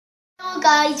Hello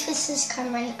guys, this is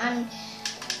Cameron and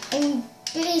I'm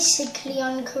basically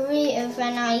on creative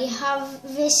and I have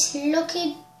this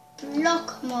lucky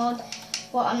block mod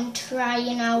what I'm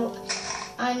trying out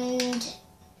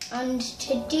and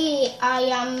today I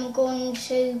am going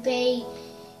to be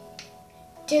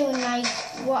doing like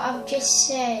what I've just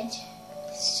said,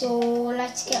 so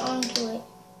let's get on to it.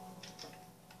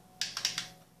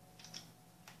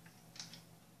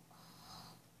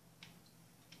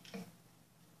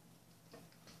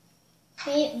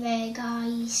 Right there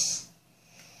guys.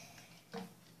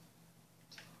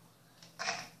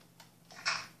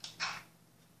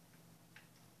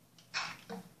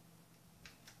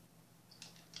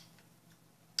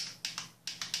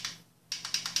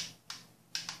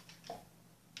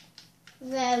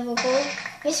 There we go.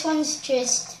 This one's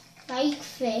just like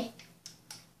this.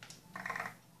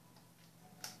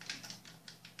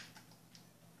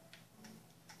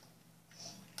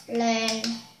 Then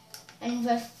and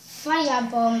the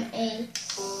firebomb is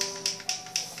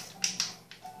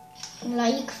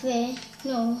like this.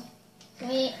 No,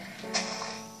 wait.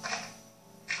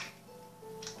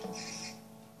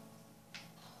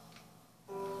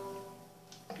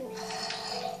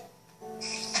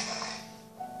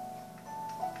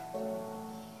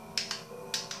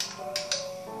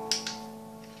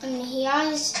 And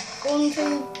here's going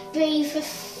to be the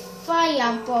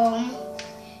firebomb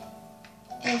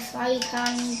if I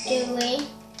can do it.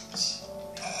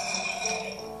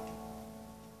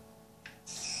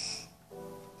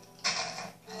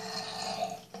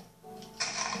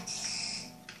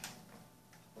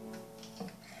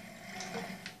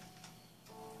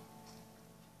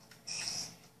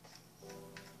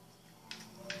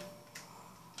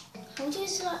 How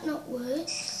does that not work?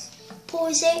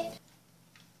 Pause it.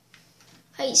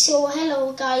 Right, so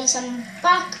hello guys, I'm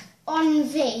back on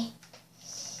V.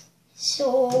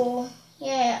 So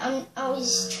yeah, I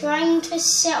was trying to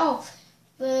set off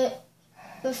the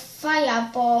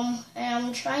firebomb and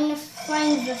I'm trying to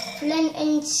find the flint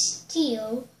and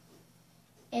steel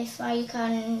if I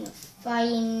can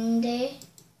find it.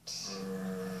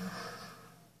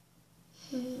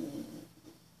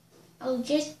 I'll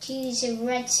just use a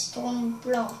redstone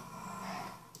block.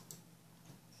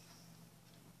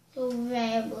 So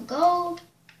there we go.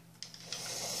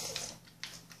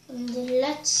 And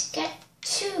let's get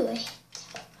to it.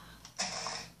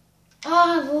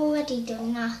 Oh, I've already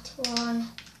done that one.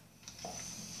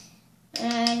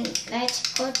 And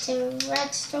let's put the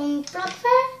redstone block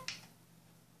there.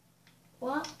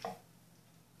 What?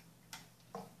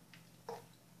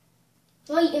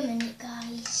 Wait a minute,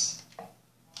 guys.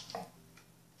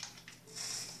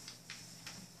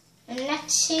 And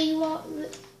let's see what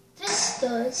this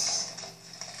does.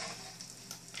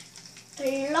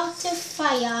 A lot of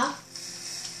fire,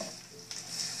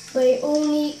 but it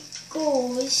only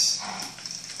goes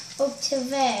up to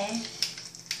there.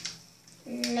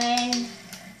 Then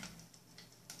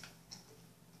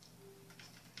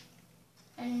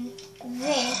and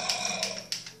there.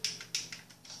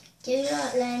 Do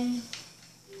that then.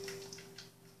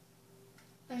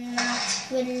 And that's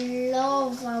the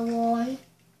lava one.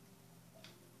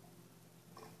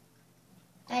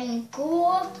 And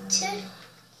go up to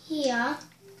here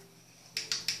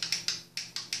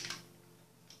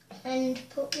and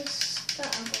put the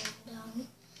scattergun down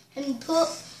and put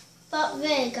that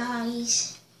there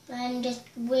guys and just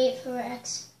wait for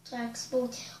it to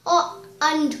explode. Oh,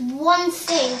 and one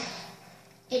thing,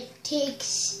 it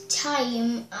takes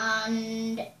time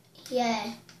and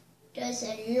yeah, does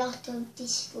a lot of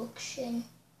destruction.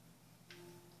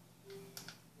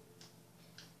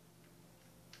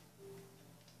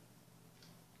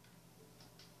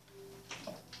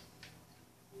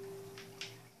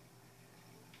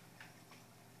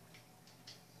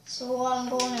 So I'm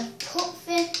going to put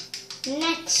the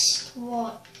next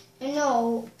one.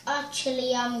 No,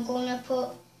 actually I'm going to put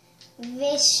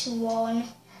this one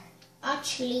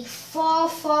actually far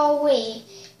away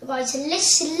because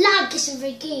this lags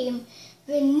the game.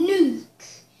 The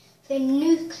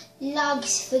nuke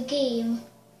lags the game.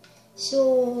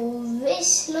 So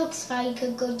this looks like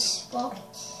a good spot.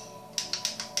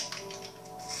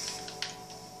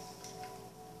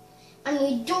 And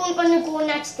you don't want to go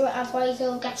next to it, otherwise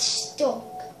you'll get stuck.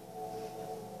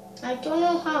 I don't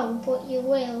know how, but you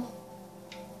will.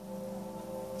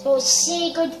 So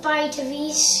say goodbye to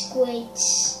these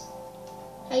squids.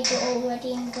 I got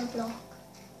already in the block.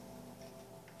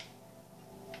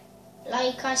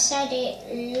 Like I said,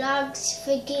 it lags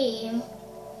the game.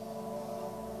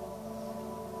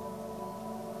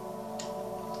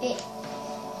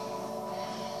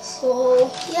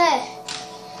 So yeah.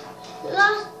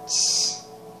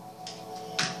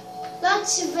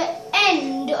 that's the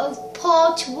end of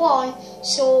part 1.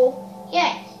 So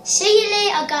yeah, see you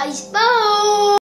later guys, bye.